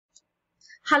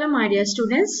Hello my dear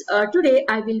students, today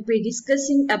I will be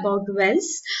discussing about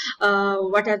wells.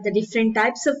 What are the different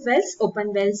types of wells,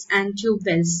 open wells and tube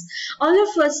wells. All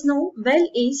of us know well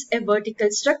is a vertical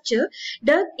structure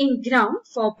dug in ground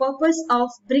for purpose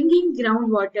of bringing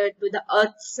groundwater to the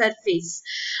earth's surface.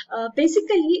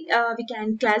 Basically, we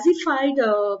can classify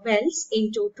the wells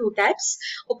into two types,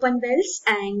 open wells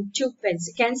and tube wells.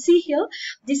 You can see here,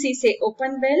 this is a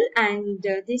open well and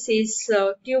this is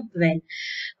a tube well.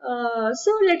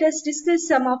 So let us discuss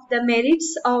some of the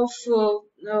merits of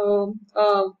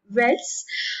wells.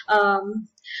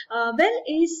 Well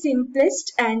is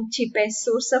simplest and cheapest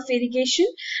source of irrigation,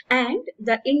 and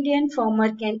the Indian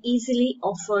farmer can easily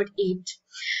afford it.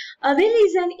 A well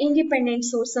is an independent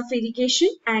source of irrigation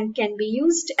and can be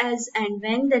used as and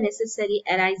when the necessary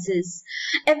arises.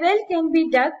 A well can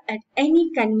be dug at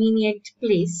any convenient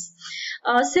place.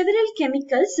 Several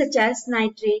chemicals such as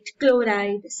nitrate,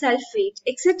 chloride, sulfate,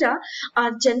 etc.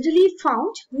 are generally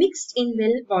found mixed in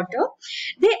well water.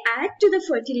 They add to the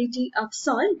fertility of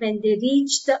soil when they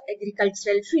reach the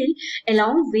agricultural field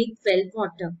along with well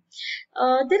water.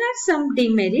 There are some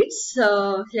demerits.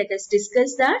 Let us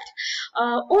discuss that.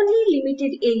 Only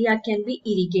limited area can be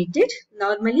irrigated.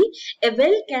 Normally, a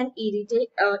well can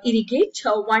irrigate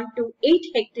 1 to 8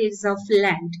 hectares of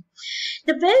land.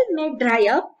 The well may dry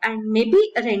up and may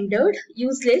be rendered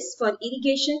useless for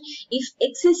irrigation if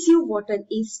excessive water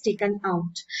is taken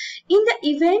out. In the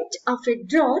event of a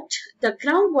drought, the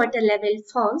groundwater level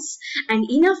falls and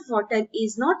enough water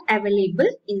is not available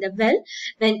in the well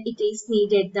when it is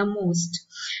needed the most.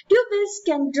 Tube wells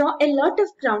can draw a lot of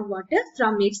groundwater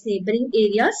from its neighboring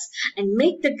areas and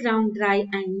make the ground dry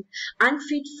and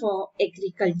unfit for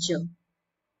agriculture.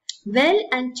 Well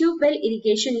and tube well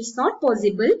irrigation is not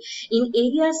possible in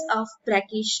areas of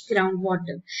brackish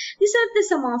groundwater. These are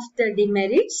some of the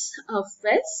demerits of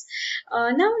wells.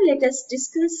 Now let us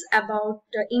discuss about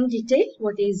in detail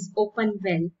what is open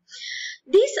well.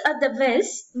 These are the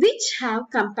wells which have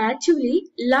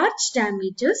comparatively large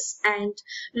diameters and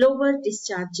lower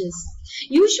discharges.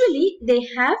 Usually they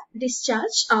have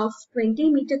discharge of 20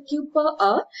 meter cube per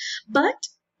hour, but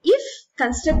if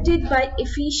constructed by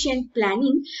efficient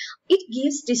planning, it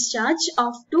gives discharge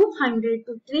of 200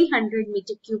 to 300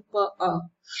 meter cube per hour.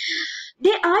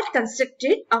 They are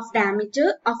constructed of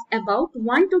diameter of about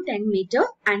 1 to 10 meter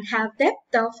and have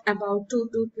depth of about 2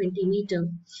 to 20 meter.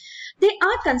 They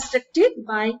are constructed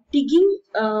by digging.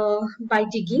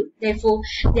 Therefore,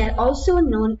 they are also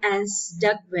known as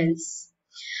dug wells.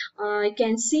 You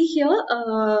can see here,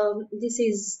 this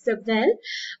is the well,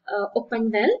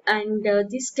 open well, and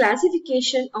this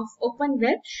classification of open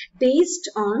well based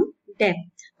on depth.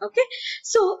 Okay,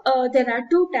 so there are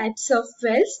two types of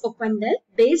wells, open well,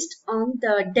 based on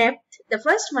the depth. The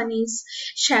first one is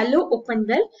shallow open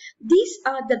well. These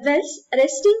are the wells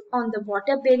resting on the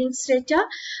water-bearing strata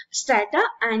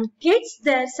and gets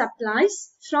their supplies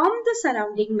from the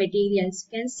surrounding materials.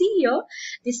 You can see here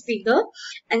this figure.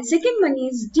 And second one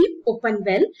is deep open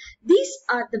well. These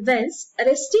are the wells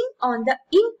resting on the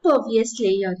impervious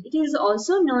layer. It is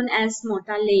also known as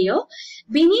mortar layer,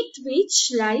 beneath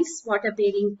which lies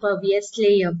water-bearing pervious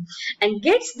layer and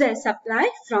gets their supply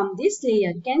from this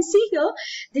layer. You can see here,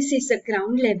 this is the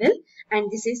ground level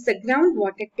and this is the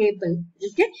groundwater table.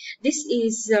 Okay, this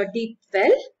is a deep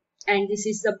well and this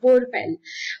is the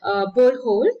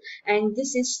borehole, and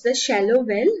this is the shallow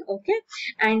well. Okay,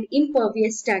 and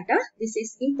impervious strata, this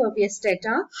is impervious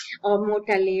strata or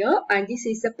mortar layer, and this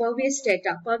is the pervious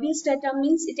strata. Pervious strata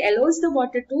means it allows the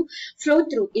water to flow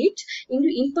through it. Into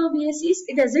impervious is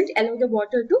it doesn't allow the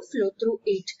water to flow through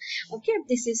it. Okay,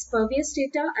 this is pervious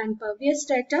strata and pervious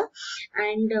strata,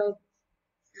 and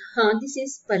this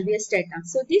is pervious strata.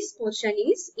 So this portion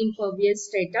is impervious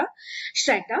strata,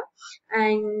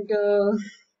 and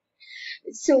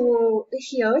so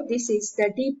here this is the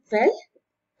deep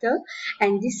well,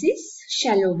 and this is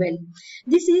shallow well.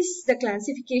 This is the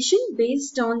classification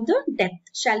based on the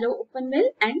depth, shallow open well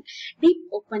and deep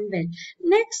open well.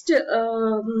 Next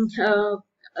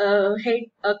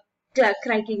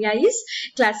criteria is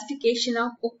classification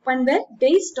of open well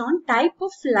based on type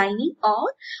of lining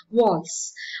or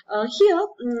walls. Here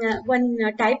one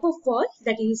type of wall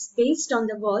that is based on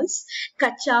the walls,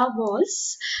 kacha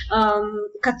wells,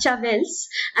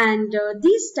 and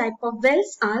these type of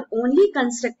wells are only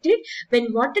constructed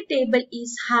when water table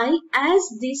is high, as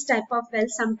this type of well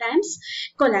sometimes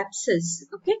collapses.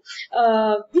 Okay,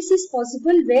 this is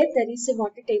possible where there is a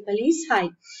water table is high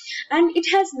and it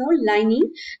has no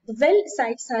lining. The well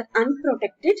sites are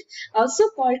unprotected, also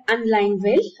called unlined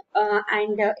well,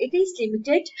 and it is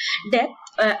limited depth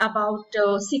about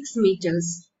 6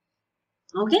 meters.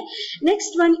 Okay,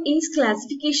 next one is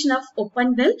classification of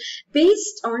open well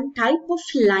based on type of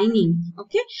lining.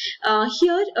 Okay,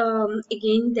 here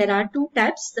again there are two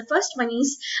types. The first one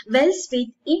is wells with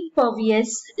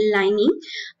impervious lining,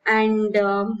 and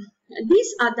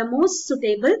these are the most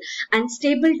suitable and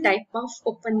stable type of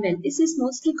open well. This is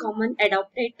mostly common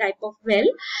adopted type of well,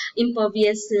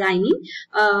 impervious lining,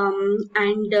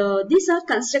 and these are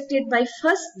constructed by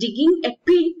first digging a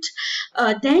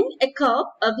pit, then a curb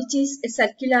which is a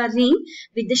circular ring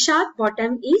with the sharp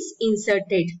bottom is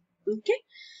inserted. Okay,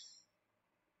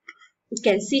 you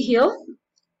can see here.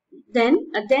 Then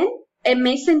a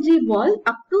masonry wall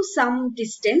up to some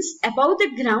distance above the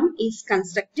ground is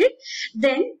constructed.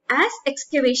 Then as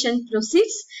excavation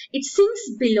proceeds, it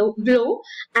sinks below,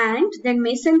 and then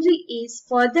masonry is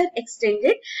further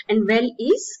extended and well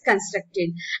is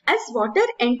constructed. As water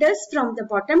enters from the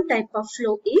bottom, type of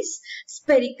flow is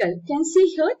spherical. You can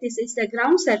see here, this is the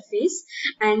ground surface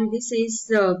and this is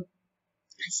the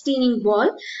steining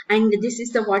wall, and this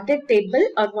is the water table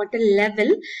or water level,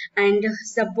 and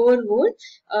the bore hole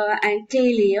and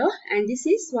clay layer, and this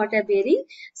is water bearing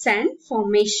sand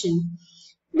formation.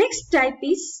 Next type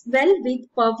is well with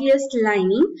pervious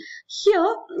lining.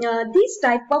 Here, these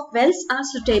type of wells are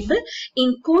suitable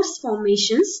in coarse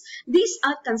formations. These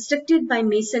are constructed by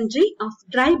masonry of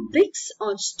dry bricks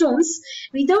or stones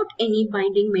without any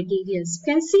binding materials.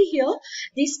 You can see here,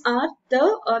 these are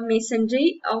the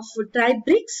masonry of dry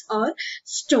bricks or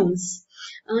stones.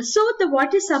 So the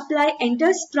water supply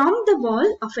enters from the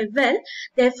wall of a well,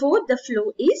 therefore the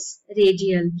flow is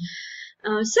radial.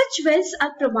 Such wells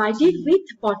are provided with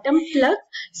bottom plug,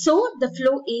 so the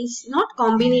flow is not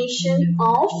combination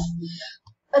of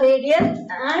radial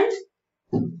and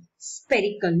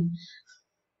spherical.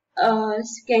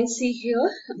 As you can see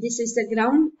here, this is the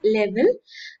ground level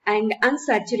and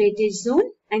unsaturated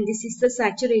zone, and this is the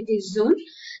saturated zone.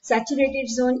 Saturated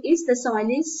zone is the soil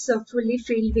is fully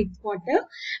filled with water,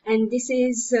 and this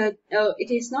is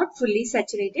it is not fully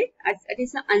saturated. It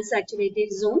is an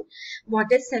unsaturated zone.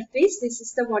 Water surface, this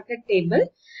is the water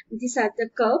table. These are the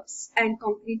curbs and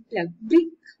concrete plug, brick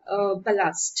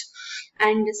ballast,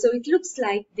 and so it looks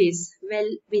like this well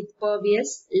with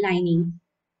pervious lining.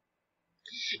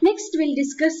 Next, we'll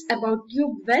discuss about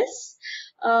tube wells.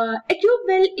 A tube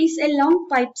well is a long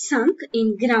pipe sunk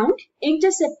in ground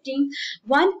intercepting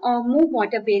one or more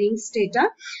water-bearing strata,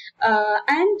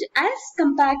 and as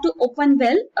compared to open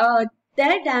well,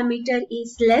 their diameter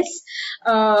is less,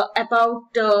 about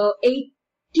 80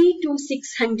 to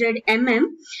 600 mm,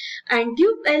 and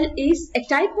tube well is a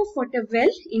type of water well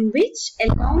in which a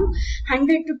long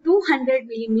 100 to 200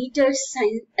 millimeters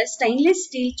stainless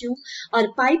steel tube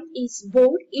or pipe is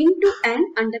bored into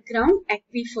an underground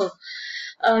aquifer.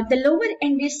 The lower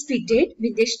end is fitted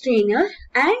with a strainer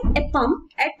and a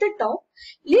pump at the top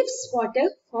lifts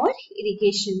water for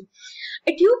irrigation.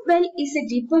 A tube well is a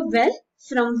deeper well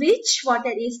from which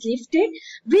water is lifted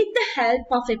with the help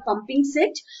of a pumping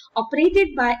set operated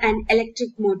by an electric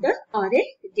motor or a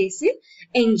diesel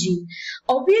engine.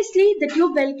 Obviously, the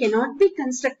tube well cannot be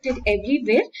constructed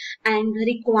everywhere and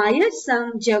requires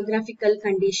some geographical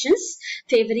conditions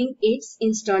favoring its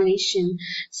installation.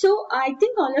 So, I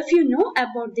think all of you know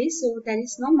about this, so there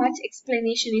is not much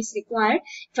explanation is required.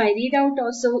 If I read out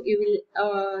also, you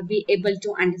will be able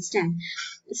to understand.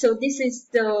 So this is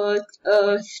the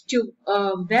tube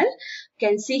well. You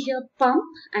can see here pump,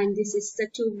 and this is the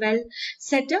tube well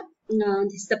setup.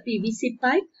 This is the PVC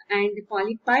pipe and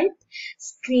poly pipe,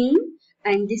 screen,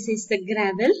 and this is the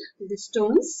gravel, the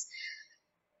stones.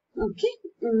 Okay,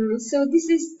 so this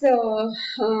is the,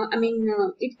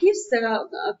 it gives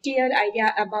the clear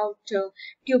idea about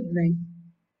tube well.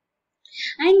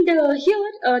 And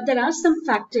here there are some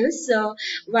factors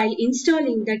while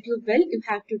installing the tube well you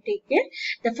have to take care.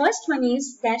 The first one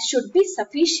is there should be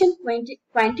sufficient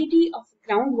quantity of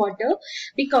groundwater,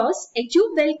 because a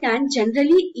tube well can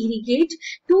generally irrigate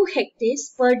 2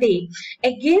 hectares per day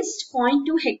against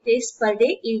 0.2 hectares per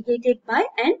day irrigated by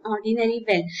an ordinary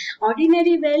well.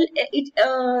 Ordinary well,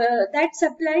 that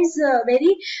supplies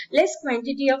very less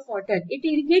quantity of water. It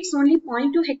irrigates only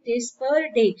 0.2 hectares per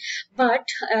day, but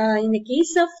in the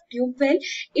case of tube well,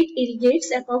 it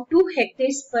irrigates about 2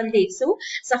 hectares per day. So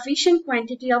sufficient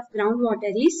quantity of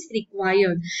groundwater is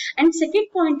required. And second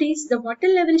point is the water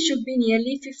level should be near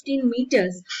nearly 15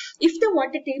 meters. If the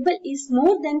water table is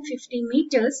more than 50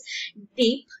 meters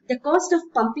deep, the cost of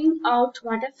pumping out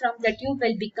water from the tube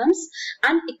well becomes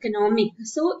uneconomic.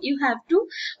 So you have to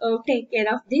take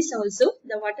care of this also.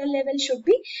 The water level should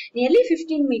be nearly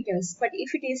 15 meters, but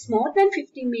if it is more than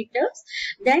 50 meters,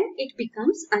 then it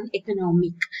becomes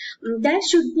uneconomic. There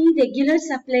should be regular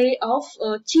supply of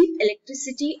cheap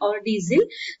electricity or diesel,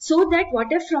 so that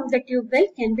water from the tube well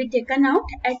can be taken out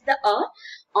at the hour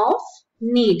of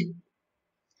need.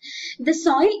 The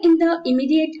soil in the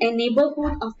immediate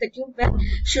neighborhood of the tube well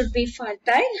should be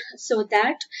fertile, so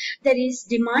that there is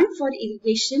demand for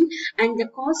irrigation, and the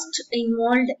cost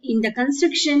involved in the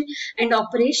construction and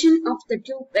operation of the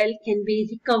tube well can be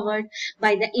recovered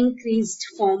by the increased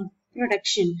farm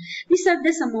production. These are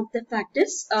the some of the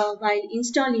factors while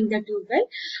installing the tube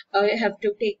well you have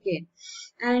to take care.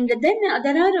 And then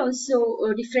there are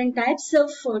also different types of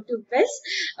tube wells.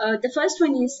 The first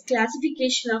one is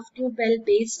classification of tube well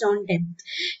based on depth.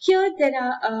 Here there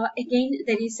are again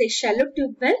there is a shallow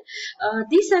tube well.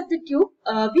 These are the tube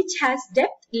which has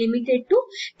depth limited to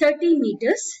 30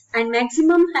 meters and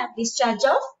maximum have discharge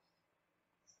of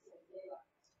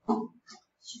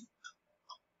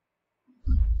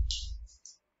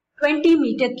 20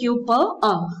 meter cube per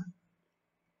hour.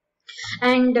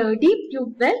 And deep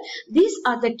tube well, these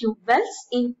are the tube wells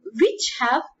in which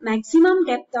have maximum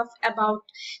depth of about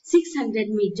 600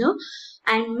 meter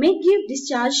and may give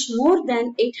discharge more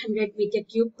than 800 meter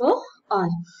cube per hour.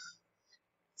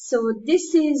 So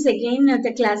this is again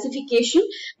the classification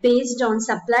based on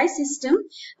supply system.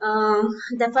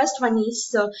 The first one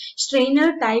is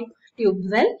strainer type tube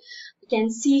well. You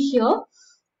can see here.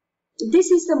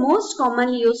 This is the most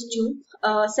commonly used tube,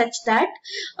 such that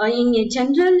in a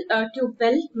general tube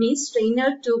well means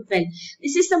strainer tube well.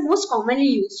 This is the most commonly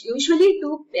used. Usually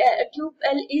tube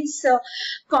well is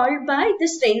called by the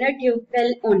strainer tube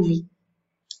well only.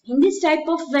 In this type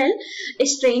of well, a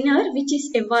strainer, which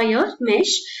is a wire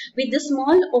mesh with the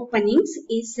small openings,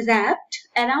 is wrapped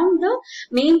around the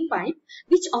main pipe,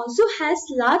 which also has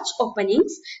large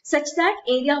openings, such that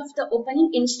area of the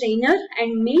opening in strainer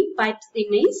and main pipe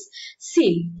remains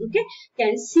same. Okay,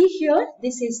 can see here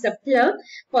this is the plug,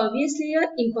 pervious layer,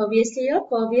 impervious layer,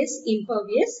 pervious,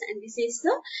 impervious, and this is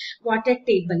the water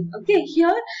table. Okay,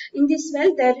 here in this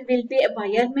well there will be a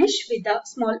wire mesh with the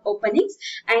small openings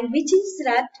and which is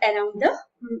wrapped around the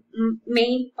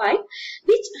main pipe,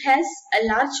 which has a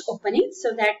large opening, so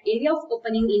that area of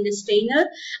opening in the strainer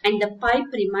and the pipe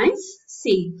remains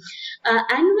same.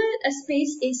 Annual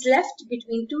space is left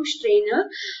between two strainer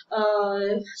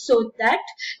so that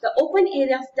the open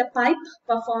area of the pipe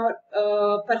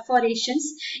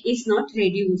perforations is not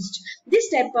reduced.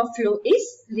 This type of flow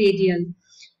is radial.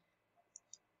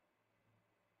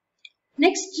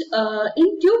 Next,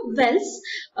 in tube wells,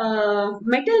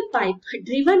 metal pipe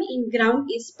driven in ground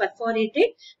is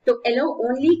perforated to allow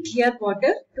only clear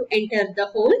water to enter the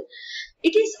hole.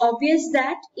 It is obvious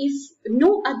that if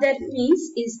no other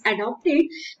means is adopted,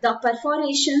 the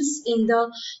perforations in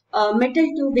the metal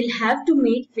tube will have to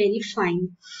make very fine.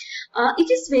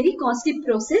 It is very costly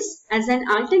process, as an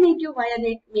alternative wire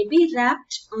net may be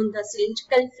wrapped on the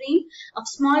cylindrical frame of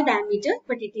small diameter,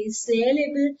 but it is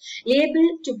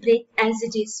liable to break as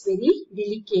it is very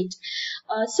delicate.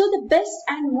 So the best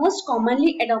and most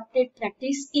commonly adopted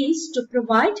practice is to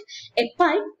provide a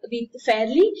pipe with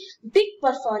fairly big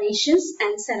perforations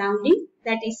and surrounding,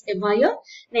 that is a wire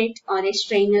net or a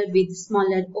strainer with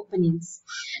smaller openings.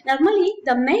 Normally,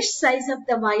 the mesh size of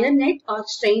the wire net or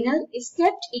strainer is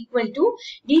kept equal to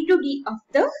D to D of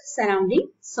the surrounding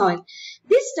soil.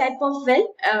 This type of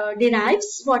well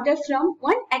derives water from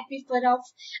one aquifer of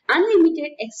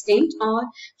unlimited extent or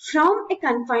from a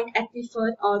confined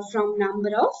aquifer or from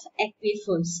number of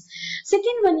aquifers.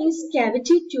 Second one is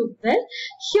cavity tube well.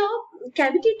 Here,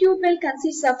 cavity tube well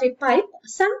consists of a pipe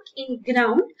sunk in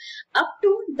ground up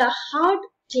to the hard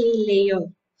clay layer.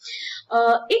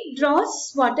 It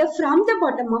draws water from the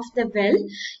bottom of the well.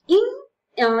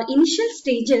 In initial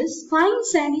stages, fine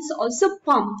sand is also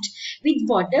pumped with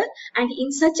water, and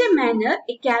in such a manner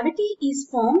a cavity is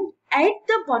formed at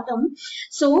the bottom,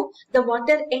 so the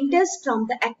water enters from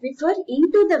the aquifer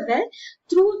into the well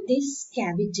through this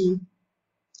cavity.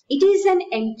 It is an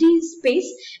empty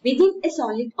space within a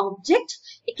solid object.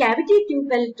 A cavity tube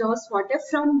well draws water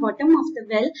from bottom of the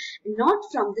well, not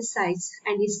from the sides,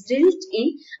 and is drilled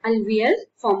in alluvial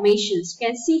formations. You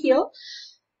can see here.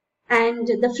 And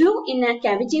the flow in a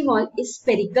cavity wall is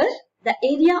spherical. The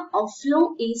area of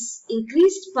flow is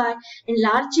increased by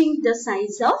enlarging the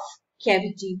size of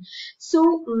cavity.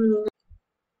 So,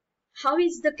 how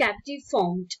is the cavity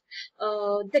formed?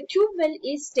 The tube well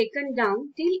is taken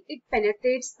down till it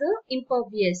penetrates the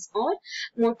impervious or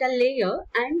mortar layer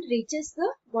and reaches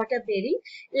the water bearing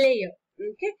layer.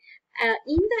 Okay.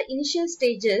 In the initial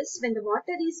stages, when the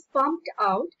water is pumped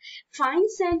out, fine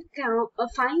sand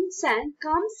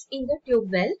comes in the tube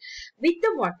well with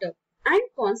the water, and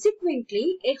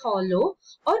consequently a hollow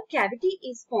or cavity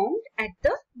is formed at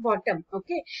the bottom.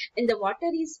 Okay, when the water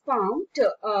is pumped,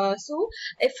 so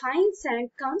a fine sand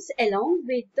comes along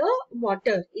with the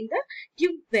water in the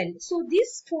tube well. So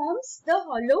this forms the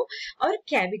hollow or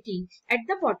cavity at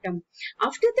the bottom.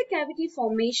 After the cavity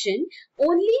formation,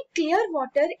 only clear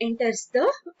water enters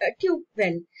the tube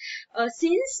well.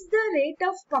 Since the rate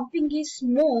of pumping is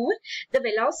more, the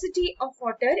velocity of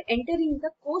water entering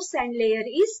the coarse sand layer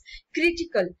is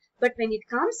critical, but when it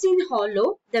comes in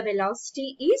hollow, the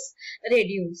velocity is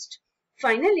reduced.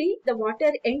 Finally, the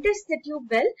water enters the tube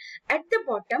well at the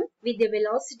bottom with a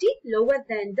velocity lower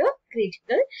than the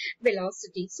critical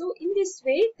velocity. So, in this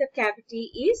way, the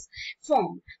cavity is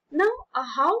formed. Now,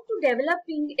 how to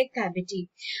developing a cavity?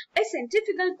 A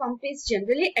centrifugal pump is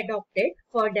generally adopted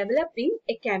for developing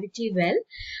a cavity well,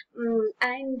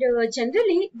 and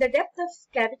generally the depth of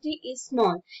cavity is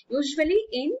small, usually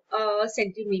in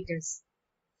centimeters.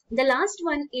 The last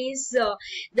one is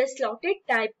the slotted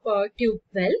type tube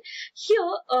well.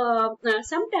 Here,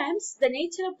 sometimes the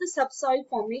nature of the subsoil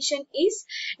formation is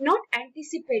not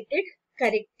anticipated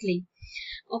correctly.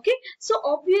 Okay, so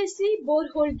obviously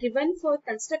borehole driven for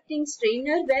constructing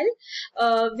strainer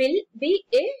well will be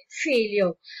a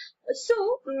failure.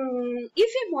 So,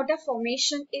 if a mortar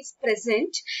formation is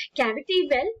present, cavity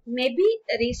well may be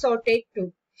resorted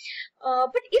to.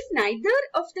 But if neither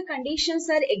of the conditions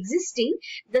are existing,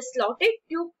 the slotted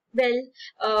tube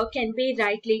well can be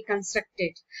rightly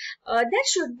constructed. There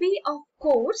should be, of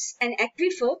course, an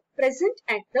aquifer present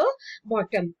at the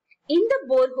bottom. In the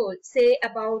borehole, say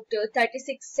about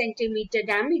 36 centimeter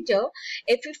diameter,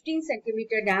 a 15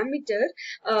 centimeter diameter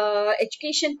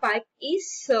education pipe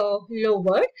is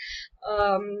lowered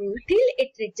till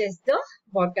it reaches the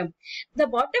bottom. The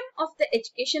bottom of the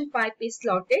education pipe is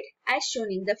slotted as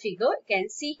shown in the figure. You can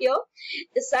see here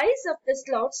the size of the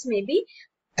slots may be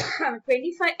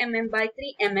 25 mm by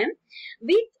 3 mm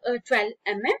with 12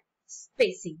 mm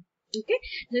spacing. Okay,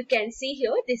 you can see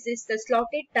here this is the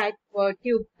slotted type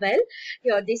tube well.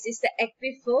 Here this is the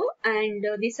aquifer, and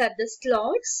these are the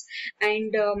slots,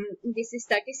 and this is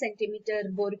 30 centimeter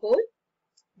borehole,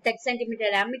 30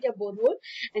 centimeter diameter borehole,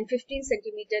 and 15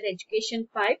 centimeter education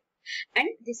pipe, and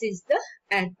this is the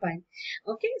air pipe.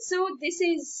 Okay, so this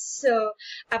is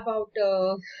about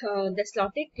the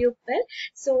slotted tube well.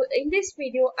 So in this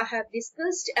video I have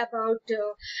discussed about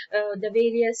the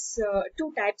various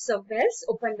two types of wells,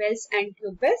 open wells and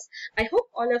tube wells. I hope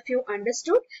all of you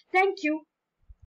understood. Thank you.